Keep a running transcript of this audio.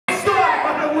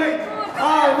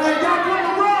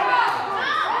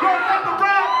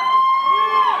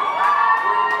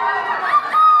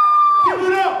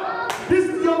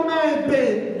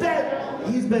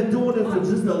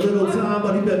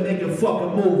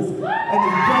fucking moves. And it's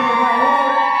coming right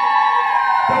home.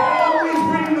 They always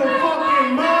bring the fucking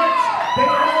merch. They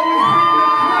always bring the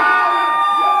crowd.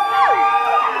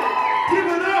 Give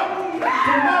it up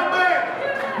to my man,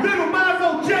 Lil Myzo,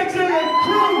 JayJay, and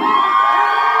crew.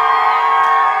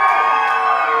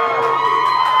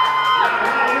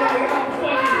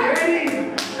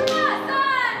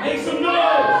 Make some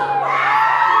noise!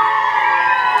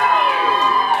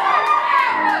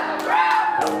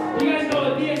 You guys know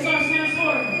what DXR stands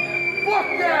for? Fuck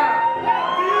yeah!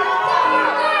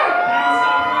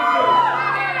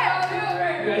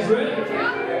 You guys ready?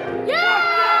 Yeah!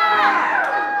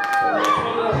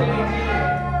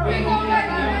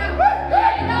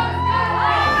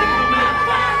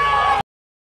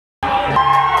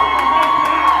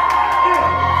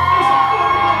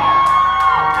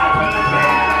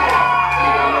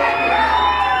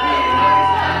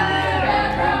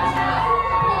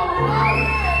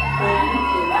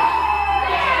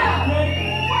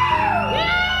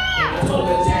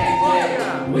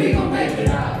 We gon' make it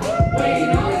out. Well, you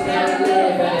know it's gotta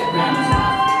live at grandma's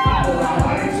house. Put our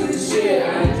heart into the shit, I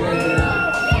ain't drinking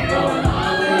out. I'm going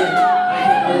all in, I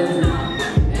ain't losing now.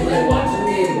 And they watching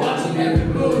me, watching every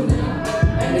move now.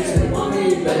 And they say, mommy,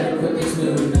 you better put this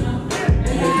move now. And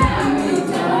they telling me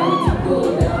to cool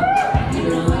down. I keep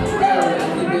it on like a girl, I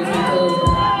keep it on toes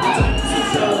now. I'm talking some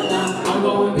shows now, I'm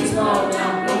going big small now.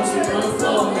 Going to run the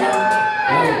floor now.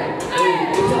 Hey, hey,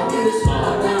 they talking this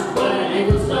small now, but I ain't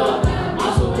gonna stop now.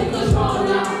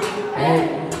 Hey,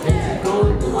 it's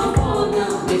going through my phone now.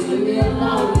 Bitch, leave me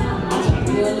alone now. I'm trying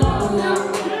to be alone now.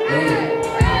 Hey,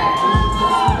 I'm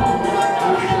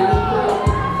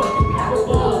fucking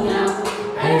Powerball now.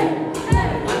 Hey,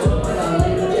 I told her I'll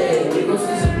later day. We gon'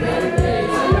 see some better days.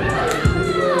 I'm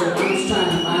just trying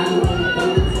to find a way.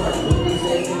 Don't give a fuck what they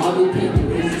say. All these people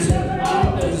really say. All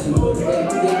the things motivate.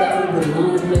 They got everybody on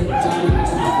the plate. Trying to get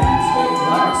to my family state.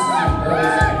 Lots of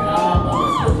girls.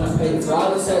 I paid for all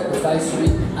the sacrifice for me.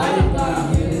 I didn't lie,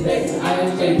 I'm here today. I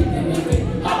ain't changing in my face.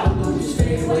 Hopping through, just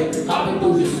fade away. Hopping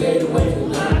through, just fade away.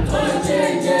 When I told her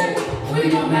JayJay, we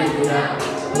gon' make it out.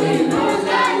 We know it's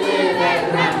gotta live at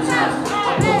grandma's house. I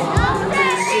put my heart into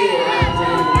this shit, I ain't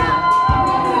drinking out. I'm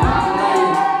going all in,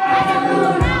 I can't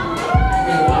move now. And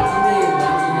they watching me,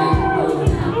 watching every move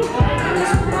now. And they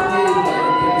say, mommy, you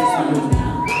better put this move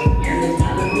now. And they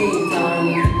telling me, telling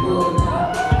me to cool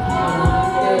now. I'm not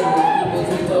scared, I keep it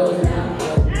on toes now.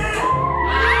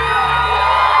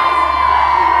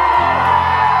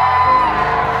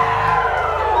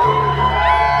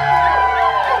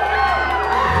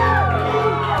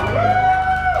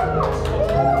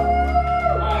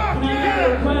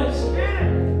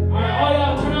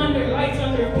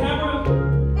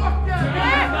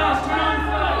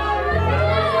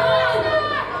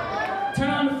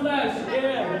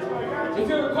 If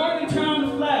you're recording, turn on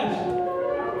the flash.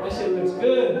 That shit looks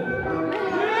good. Yeah,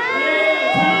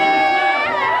 turn on the flash.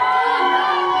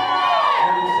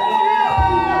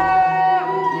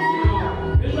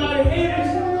 There's a lot of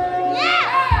haters. Yeah!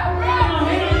 I'm gonna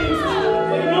hate on you.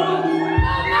 But you know what?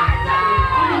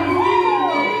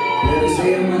 They say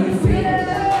I'm undefeated.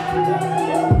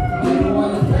 You don't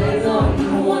wanna play, no, you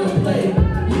don't wanna play.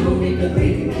 You gon' make the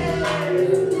beat.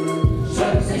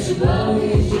 Shorty say she love me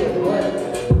and shit, what?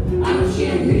 I know she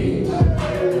ain't me.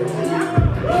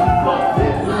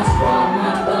 My squad, my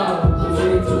dog, I'm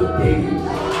turning to a demon.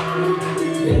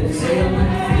 Yeah, they say I'm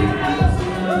undefeated.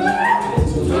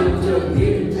 So turning to a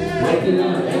demon. Waking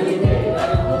up every day like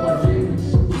I hope I'm dreaming.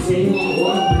 You say you want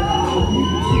one, but I don't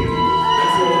need you. I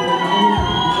said, but I'm not.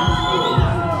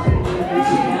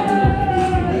 She having a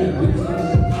piece of me, but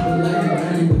like a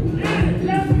running with me.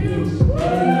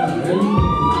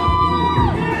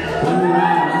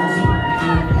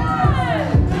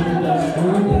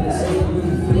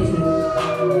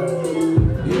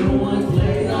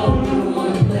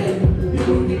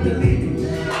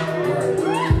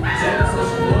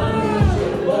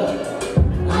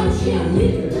 I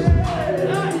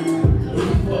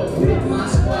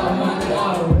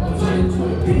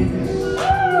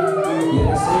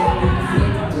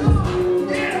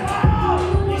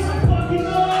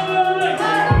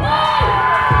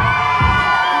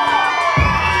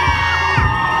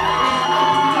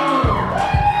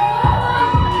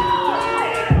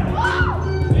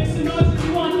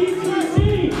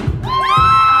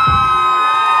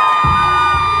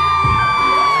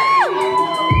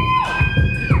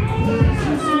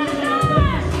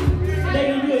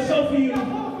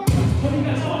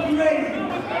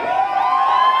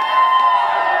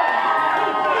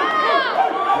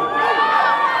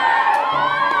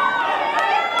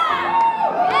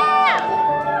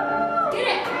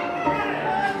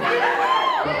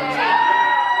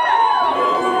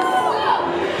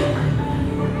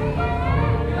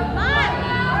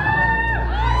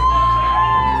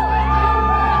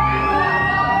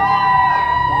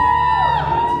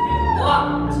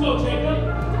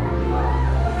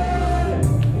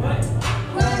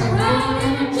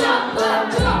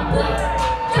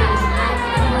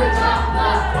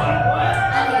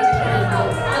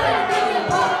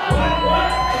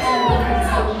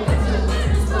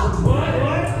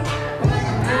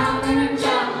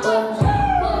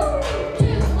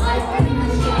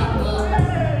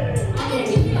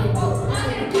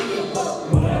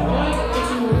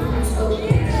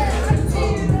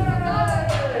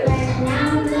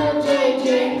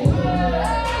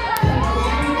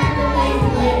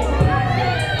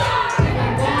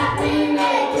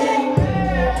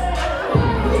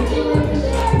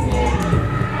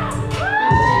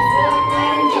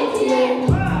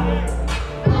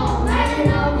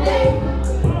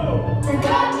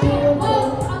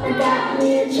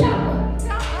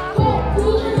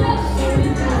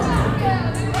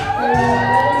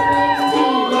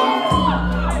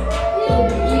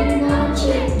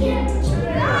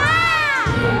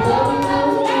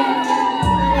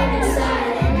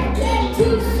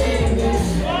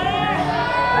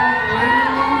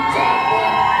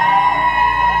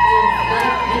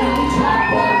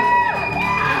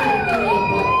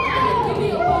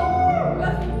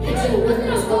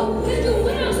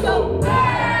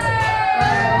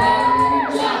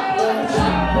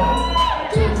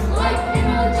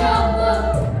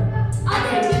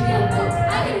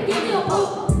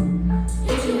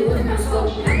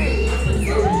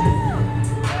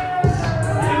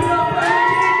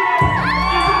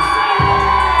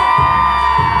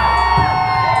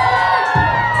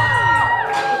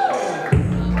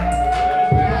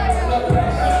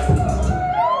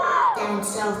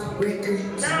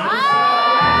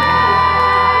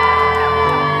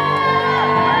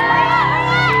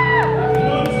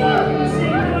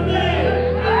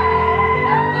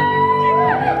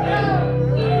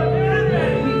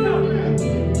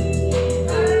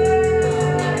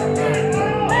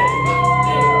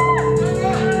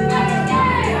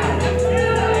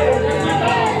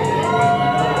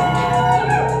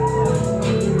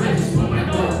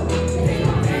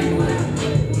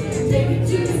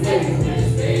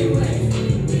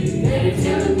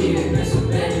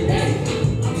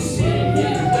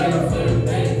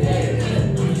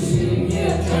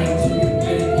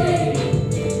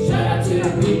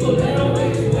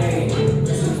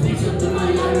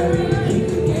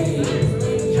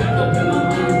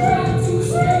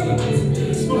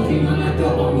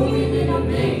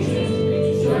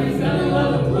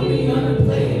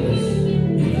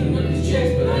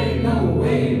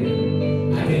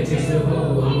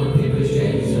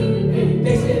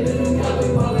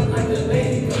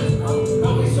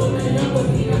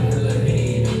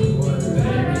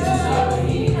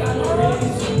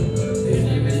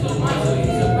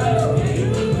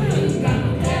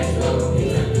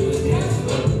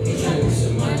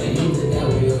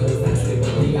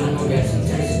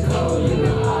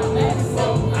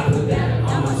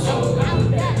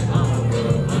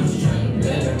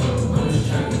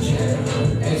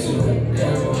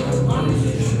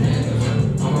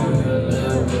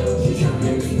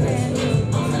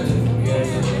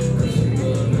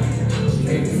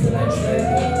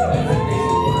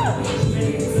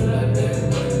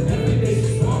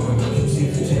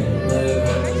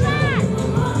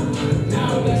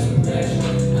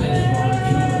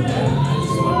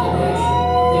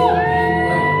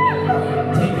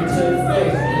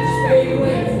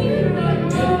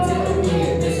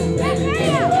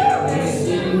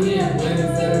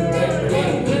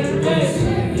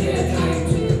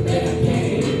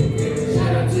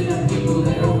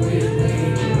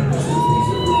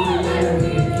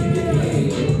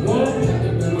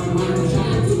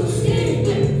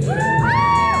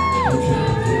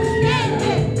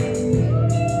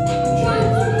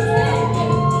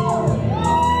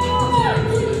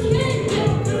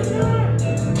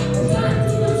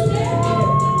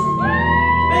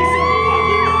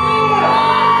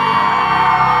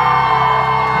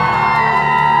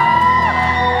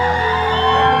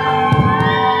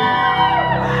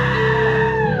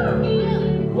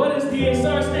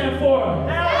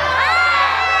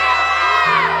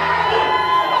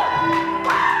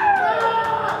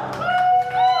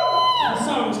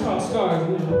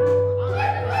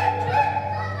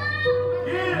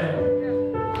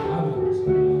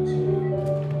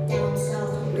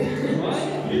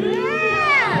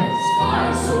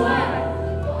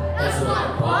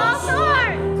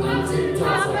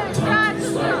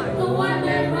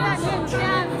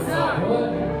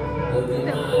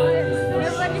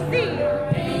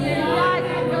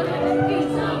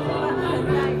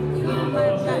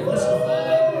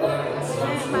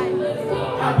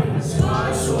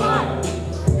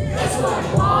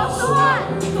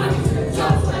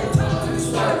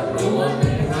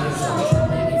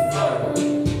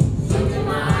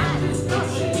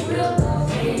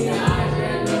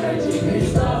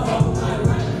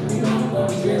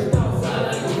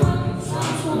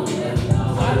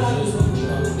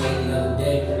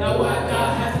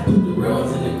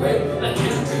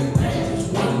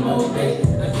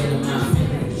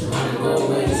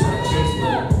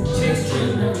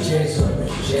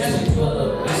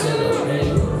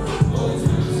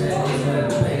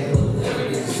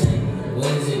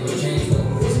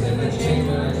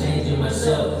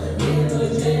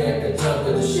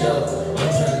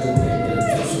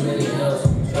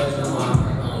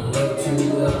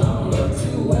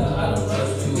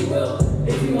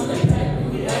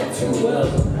well.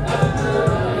 I've been through it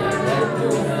all, yeah, I've been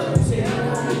through hell. Take me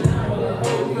home now while I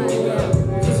hold you well.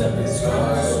 Cause I've been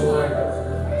scarred so hard.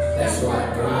 That's why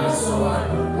I grind so hard.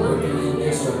 Working in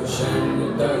this work, shining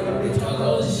in the dark. They talk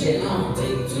all this shit, I don't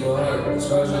take it too hard.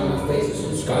 Scars on my face,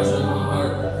 some scars on my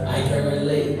heart. I can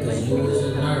relate, cause you was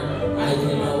an art. I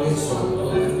can always so I'm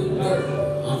going through the dark.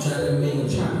 I'm trying to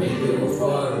make it go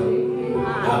far.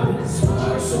 I've been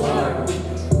scarred so hard.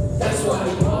 That's why I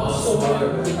fall so hard.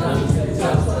 I'm to the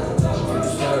top, so I can talk from the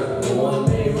start. The one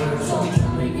made rhyme, so I'm trying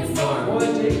to make it far. Boy,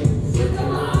 look in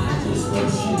my eyes, just what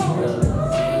she wrote.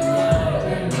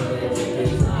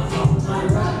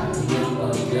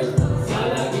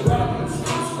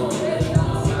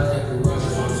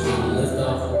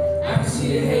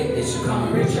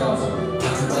 Rich off,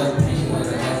 talking about pain when I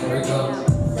have to break up.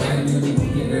 Brand new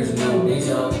weekend, there's no days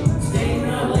off. Staying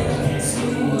out late, I can't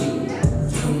sleep.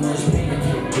 Too much pain, I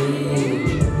can't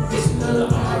breathe. It's another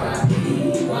R.I.P.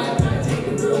 Why I gotta take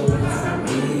the real one from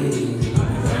me?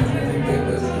 I'm grinding every day,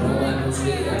 but you know I don't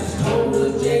stay. I just told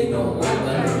Lil J, don't worry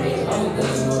about me. All it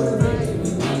does is motivate me. We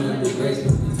find out the grace,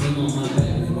 put the team on my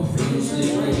back. We gon' finish this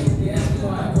race. They ask me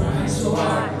why I grind so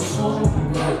hard. So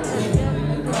I'm right,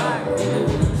 in the car.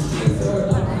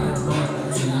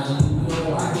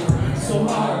 So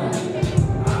hard,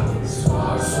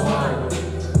 so hard.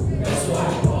 That's why I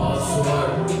fall so hard.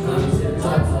 I'm to the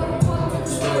top, so I can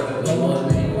start. No one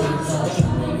made one, so I'm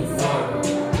trying to make it far.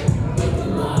 Look in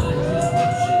my eyes, just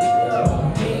what shit, girl.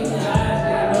 Look in the eyes,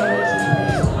 I know what you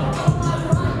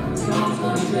mean. Mom's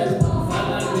gonna dress, don't fly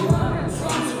like a rock. So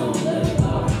I'm just gonna let it go.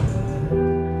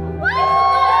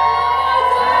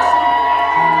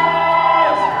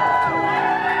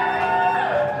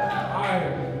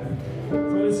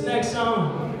 Next song,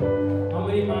 I'm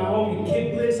gonna need my homie Kid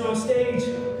Bliss on stage.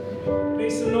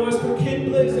 Make some noise for Kid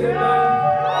Bliss, everybody.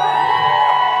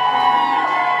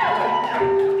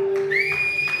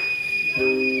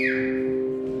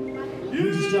 We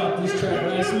just dropped this track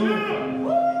last month.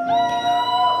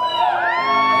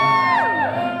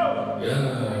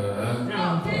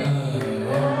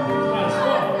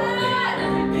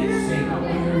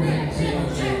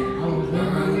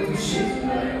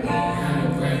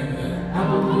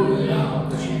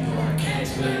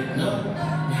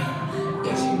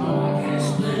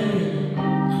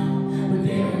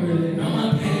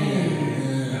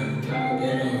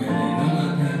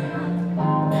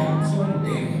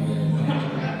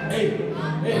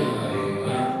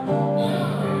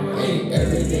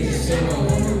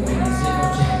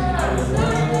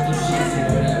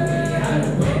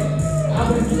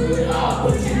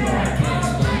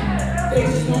 They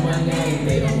just know my name,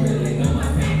 they don't really know my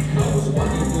pain. I was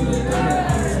walking through the thunder, I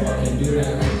was walking through the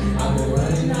rain. I've been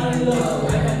running out of love, I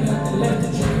got nothing left to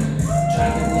drink.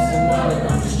 Trying to get some water,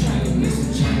 I'm just trying to miss a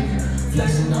change.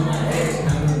 Flexing on my ex, I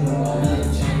don't know all the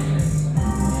change.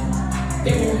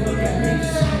 They won't look at me the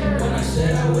same. When I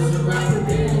said I was a rapper,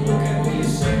 they won't look at me the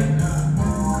same.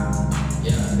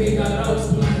 Yeah, they thought I was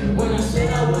playing. When I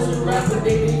said I was a rapper,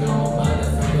 they think I'm about to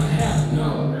find my half. No,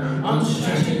 I'm just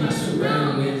trying to not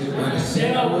surround it. When I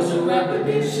said I was a rapper,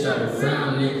 they just started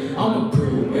frowning. I'ma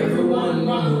prove everyone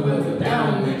wrong whoever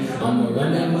down me. I'ma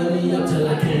run that money up till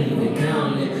I can't even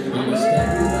count it. I'ma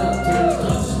stack it up till it's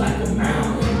tough just like a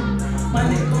mountain. My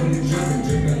nigga gon' be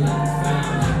dripping like a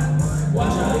fountain.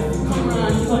 Watch out if you come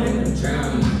around, you gon' end up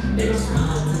drowning. They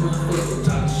smile to my face, they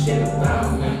talk shit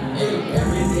about me. Hey,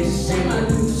 every day the same, I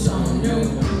do something new.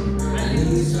 I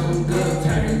need something good,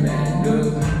 turning bad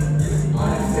news. All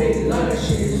that fake love, that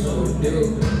shit is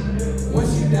overdue.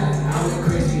 Once you die, I went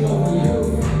crazy over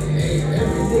you. Hey,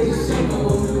 every day the same, I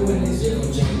won't do anything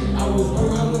gon' change. I was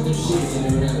around with them shits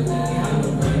and everything, I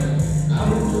don't run. I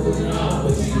went through it all,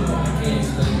 but you know I can't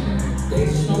explain. They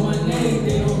just know my name,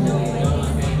 they don't really know my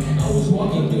name. I was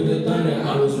walking through the thunder,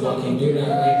 I was walking through that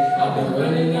rain. I've been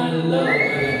running out of love, I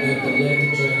got nothing left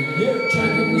to drink. Trying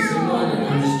to get me some money,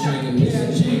 I'm just trying to miss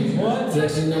a change.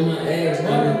 Flexing on my ass, I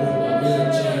don't know about me a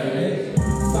change.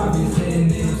 5 years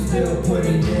in, and still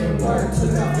putting in work.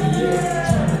 Took out the year,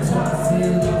 trying to talk,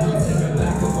 seeing love in the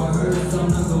back of my heart. So I'm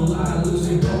not gonna lie,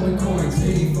 losing, going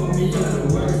quarantine for me are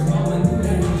the worst. Mama knew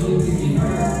that usually be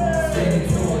hurt. Standing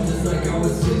tall just like I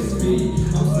was 6 feet.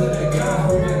 I'm still that guy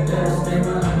who got thirst, man,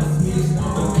 but I'm a sneeze.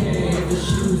 Okay, if the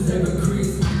shoes ever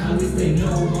crease, at least they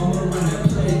know I'ma run that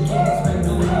play. Can't expect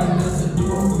no one else to do it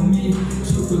for me.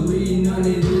 Truthfully, none of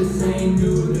this ain't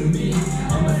new to me.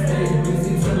 I'ma stay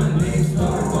busy till my name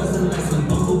start buzzing like some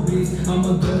bumblebees.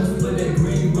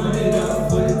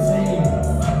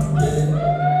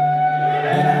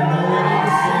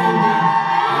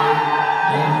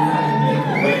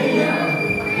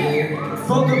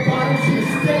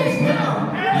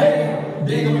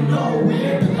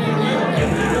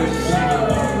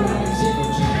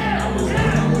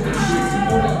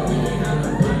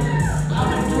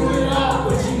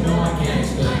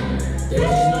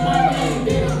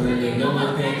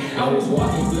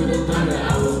 walking through the thunder,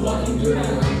 I was walking through the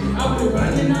rain. I've been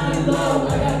running out of love,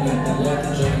 I got nothing left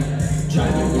to drink.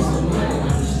 Trying to get some money, I'm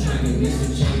just trying to get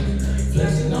some change.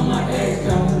 Flexing on my ex,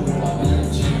 coming with my man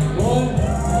chain. What?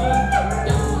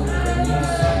 Don't look at me the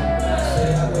same. When I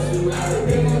said I was a rapper,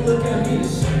 they gon' look at me the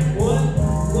same. What?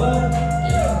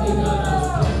 Yeah, they thought I was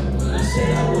playing. When I said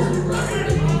I was a rapper,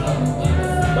 they gon' call me baby.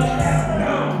 But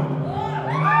now,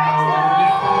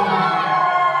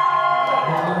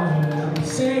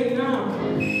 Say now.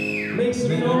 Make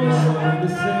some noise.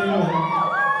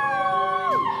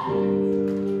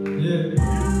 Yeah.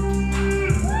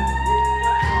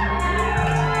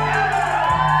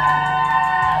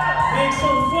 Make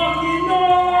some fucking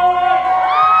noise!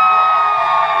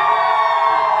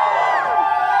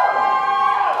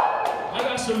 I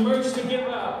got some merch to give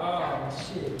out. Oh,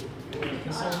 shit.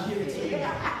 Can someone give it to me?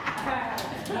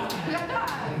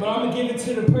 But I'm gonna give it to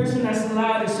the person that's the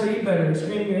loudest, so you better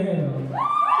scream your head off.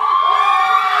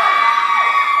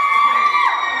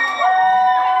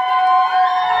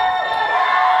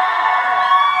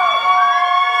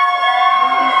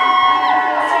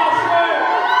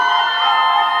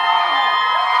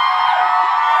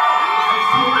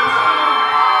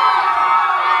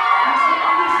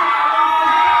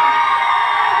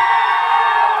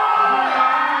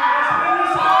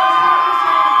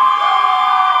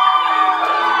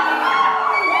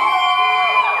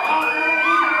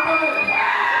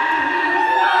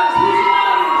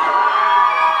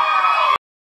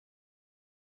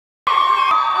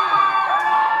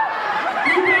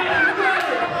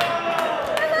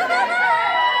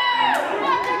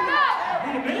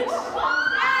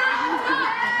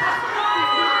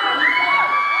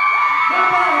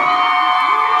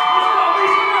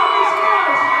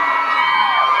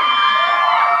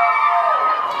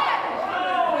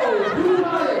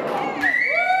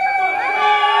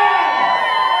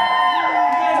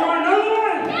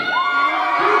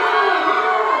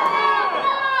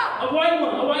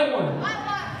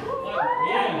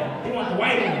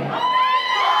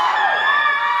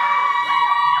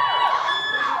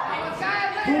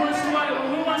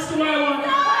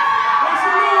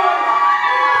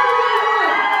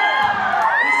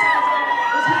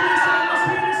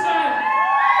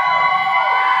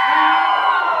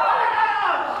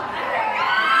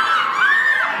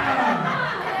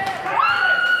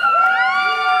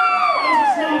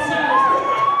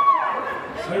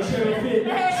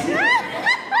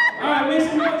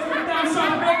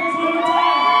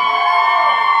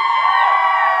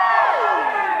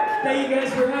 Thank you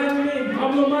guys for having me.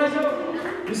 I'm Lil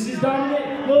Myzo. This is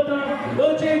Lil Dom,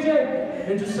 Lil JayJay,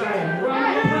 and Josiah. We're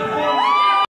on the platform.